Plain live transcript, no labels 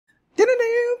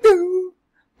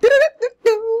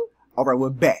All right,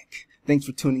 we're back. Thanks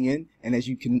for tuning in, and as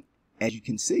you can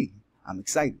see, I'm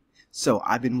excited. So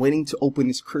I've been waiting to open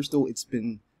this crystal. It's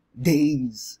been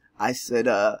days. I said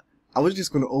I was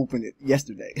just going to open it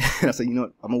yesterday. And I said, you know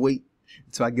what? I'm going to wait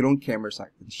until I get on camera so I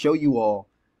can show you all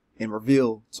and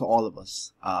reveal to all of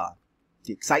us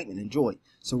the excitement and joy.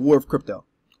 So War of Crypto.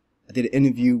 I did an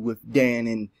interview with Dan,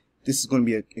 and this is going to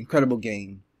be an incredible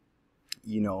game.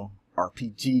 You know,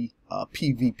 RPG,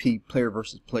 PvP, player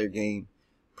versus player game.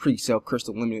 Pre-sale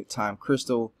crystal, limited time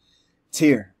crystal. It's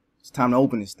here. It's time to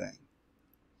open this thing.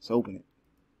 Let's open it.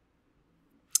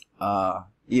 Yeah,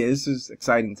 this is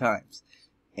exciting times.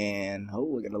 And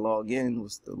we're gonna log in.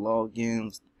 What's the login?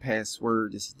 What's the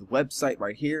password? This is the website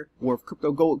right here. War of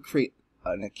Crypto. Go create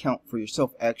an account for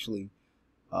yourself. Actually,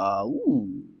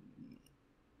 ooh.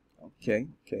 Okay.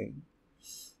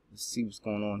 Let's see what's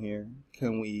going on here.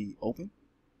 Can we open?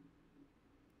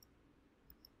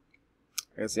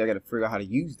 I gotta figure out how to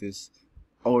use this.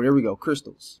 Oh, there we go.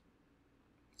 Crystals.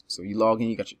 So you log in.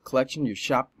 You got your collection, your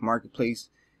shop, marketplace.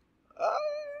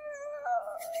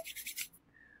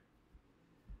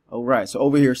 Alright, so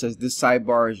over here it says this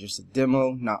sidebar is just a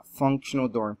demo, not functional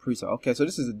during pre-sale. Okay, so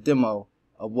this is a demo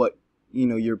of what, you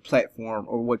know, your platform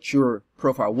or what your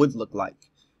profile would look like.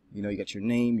 You know, you got your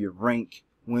name, your rank,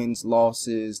 wins,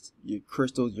 losses, your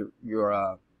crystals,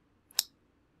 your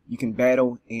you can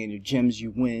battle, and your gems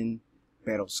you win,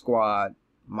 battle squad,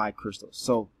 my crystals.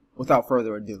 So without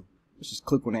further ado, let's just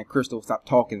click on that crystal, stop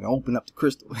talking, and open up the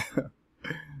crystal.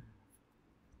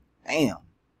 Damn.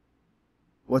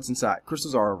 What's inside?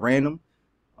 Crystals are random.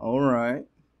 Alright.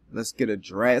 Let's get a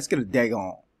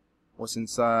daggone. What's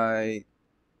inside?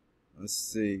 Let's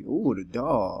see. Ooh, the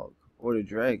dog. Or the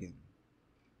dragon.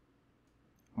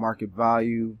 Market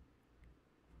value.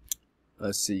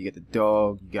 Let's see. You get the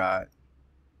dog. You got...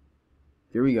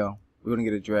 Here we go. We're going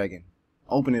to get a dragon.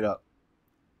 Open it up.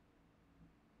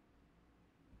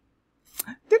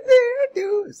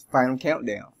 It's final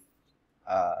countdown.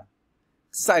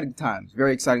 Exciting times.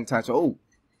 Very exciting times. So,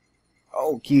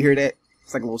 oh, can you hear that?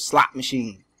 It's like a little slot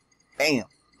machine. Bam,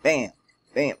 bam,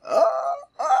 bam.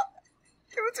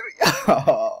 Give it to me.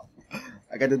 Oh,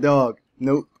 I got the dog.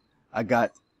 Nope. I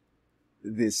got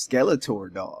this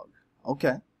Skeletor dog.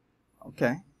 Okay.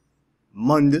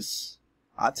 Mundus.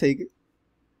 I'll take it.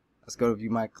 Let's go to view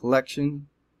my collection.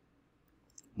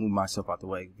 Move myself out the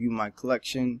way. View my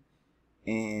collection.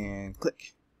 And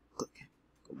click. Go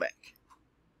back.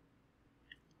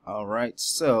 Alright,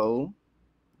 so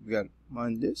we got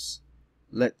Mundus.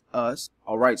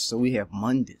 Alright, so we have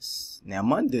Mundus. Now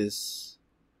Mundus,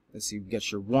 let's see, you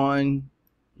got your one,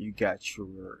 you got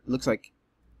your, looks like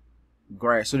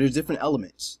grass. So there's different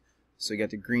elements. So you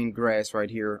got the green grass right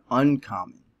here,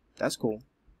 uncommon. That's cool.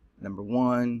 Number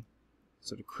one.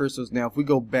 So the crystals. Now if we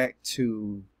go back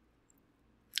to,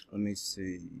 let me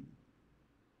see.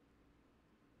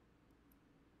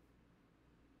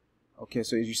 Okay,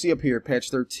 so as you see up here, patch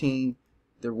 13,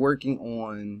 they're working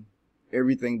on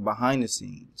everything behind the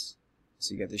scenes.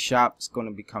 So you got the shop, it's going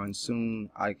to be coming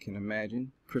soon, I can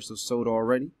imagine. Crystals sold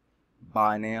already.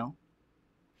 Buy now.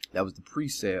 That was the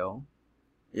pre-sale.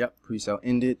 Yep, pre-sale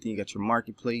ended. Then you got your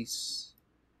marketplace.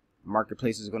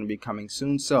 Marketplace is going to be coming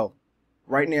soon. So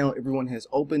right now, everyone has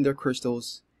opened their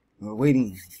crystals, and we're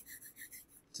waiting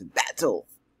to battle.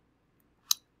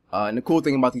 And the cool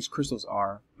thing about these crystals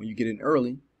are, when you get in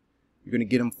early, you're going to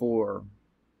get them for,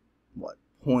 what,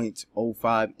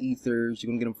 0.05 ethers. You're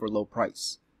going to get them for a low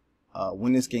price.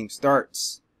 When this game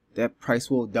starts, that price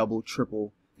will double,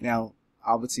 triple. Now,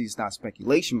 obviously, it's not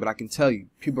speculation, but I can tell you,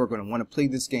 people are going to want to play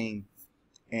this game.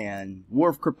 And War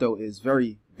of Crypto is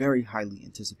very, very highly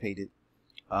anticipated.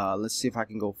 Let's see if I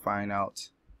can go find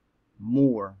out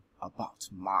more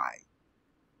about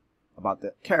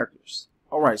the characters.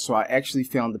 Alright, so I actually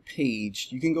found the page.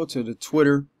 You can go to the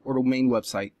Twitter or the main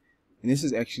website. And this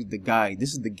is actually the guide.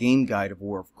 This is the game guide of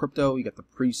War of Crypto. You got the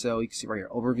pre-sale. You can see right here,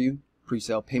 overview,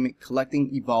 pre-sale, payment,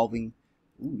 collecting, evolving.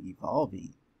 Ooh,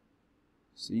 evolving.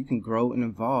 So you can grow and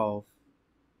evolve.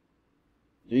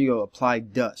 There you go, apply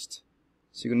dust.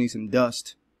 So you're going to need some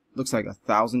dust. Looks like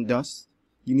 1,000 dust.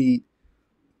 You need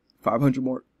 500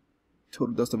 more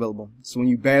total dust available. So when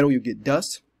you battle, you get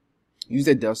dust. Use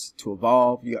that dust to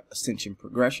evolve. You got ascension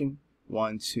progression.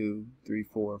 1, 2, 3,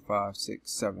 4, 5,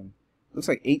 6, 7. Looks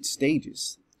like 8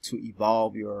 stages to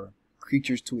evolve your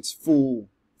creatures to its full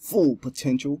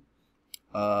potential.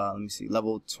 Let me see,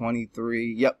 level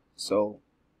 23. Yep. So,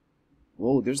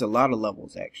 whoa, there's a lot of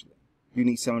levels actually. You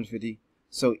need 750.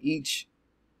 So each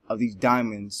of these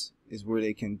diamonds is where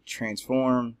they can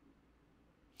transform.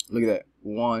 Look at that.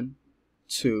 1,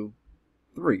 2,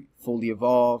 3. Fully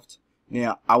evolved.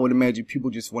 Now, I would imagine people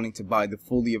just wanting to buy the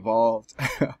fully evolved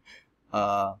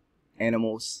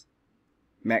animals,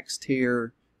 max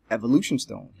tier, evolution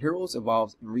stone. Heroes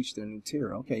evolve and reach their new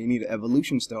tier. Okay, you need an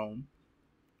evolution stone.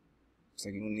 Looks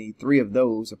like you need 3 of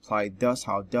those. Apply dust,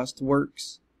 how dust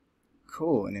works.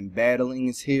 Cool. And then battling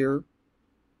is here.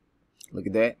 Look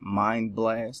at that. Mind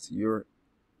blast, your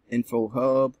info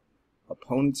hub,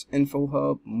 opponent's info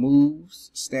hub,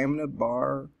 moves, stamina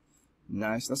bar.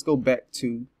 Nice. Let's go back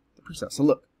to the preset. So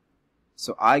look.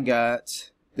 So I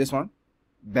got this one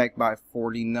backed by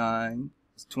 49.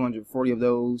 It's 240 of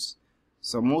those.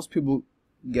 So most people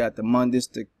got the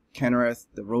Mundus, the Kenrith,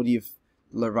 the Rodief,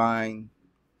 Levine.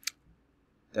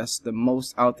 That's the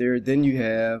most out there. Then you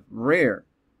have rare.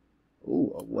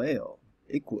 Ooh, a whale.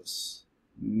 Equus.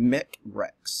 Mech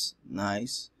Rex.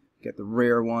 Nice. Got the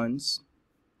rare ones.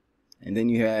 And then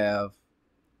you have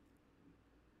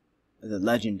the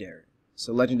legendary.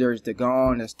 So legendaries, they're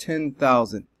gone. That's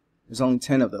 10,000. There's only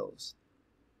 10 of those.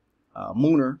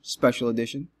 Mooner, special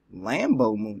edition.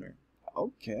 Lambo Mooner.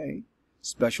 Okay.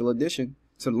 Special edition.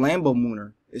 So the Lambo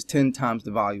Mooner is 10 times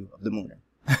the value of the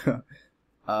Mooner.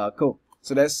 Cool.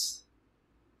 So that's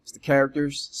the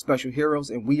characters, special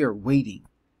heroes, and we are waiting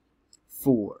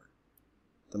for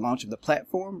the launch of the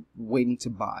platform, waiting to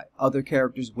buy. Other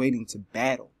characters waiting to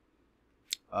battle.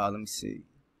 Let me see.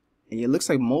 And it looks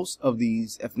like most of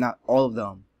these, if not all of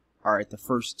them, are at the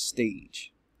first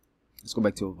stage. Let's go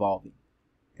back to evolving.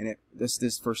 And that's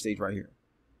this first stage right here.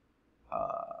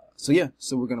 So yeah,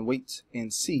 so we're going to wait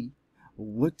and see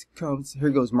what comes. Here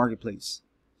goes Marketplace.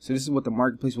 So this is what the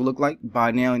Marketplace will look like. Buy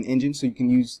now in engine, so you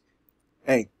can use,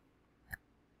 hey,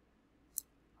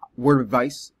 word of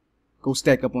advice, go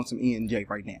stack up on some E&J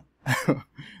right now.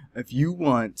 If you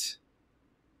want,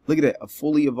 look at that, a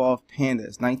fully evolved panda.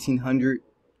 It's 1900,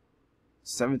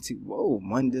 17, whoa,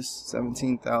 Mundus,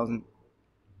 17,000.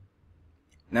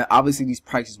 Now, obviously, these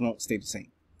prices won't stay the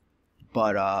same.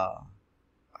 But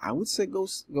I would say go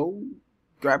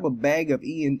grab a bag of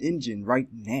engine right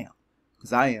now,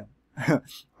 because I am.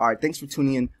 All right, thanks for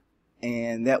tuning in.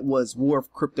 And that was War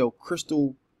of Crypto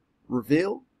Crystal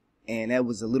Reveal. And that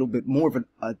was a little bit more of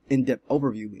an in-depth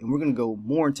overview. And we're going to go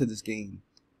more into this game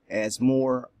as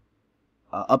more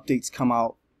updates come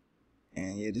out.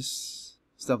 And yeah, this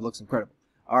stuff looks incredible.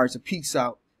 All right, so peace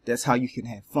out. That's how you can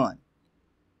have fun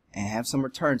and have some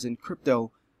returns in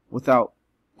crypto without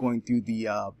going through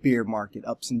the bear market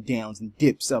ups and downs and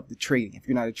dips of the trading. If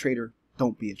you're not a trader,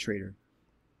 don't be a trader.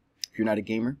 If you're not a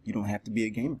gamer, you don't have to be a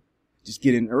gamer. Just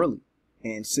get in early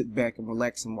and sit back and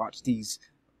relax and watch these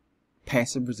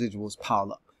passive residuals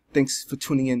pile up. Thanks for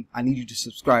tuning in. I need you to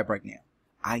subscribe right now.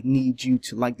 I need you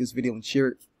to like this video and share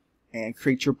it and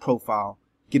create your profile.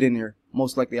 Get in there.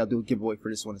 Most likely I'll do a giveaway for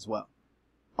this one as well.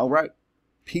 All right.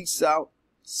 Peace out.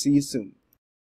 See you soon.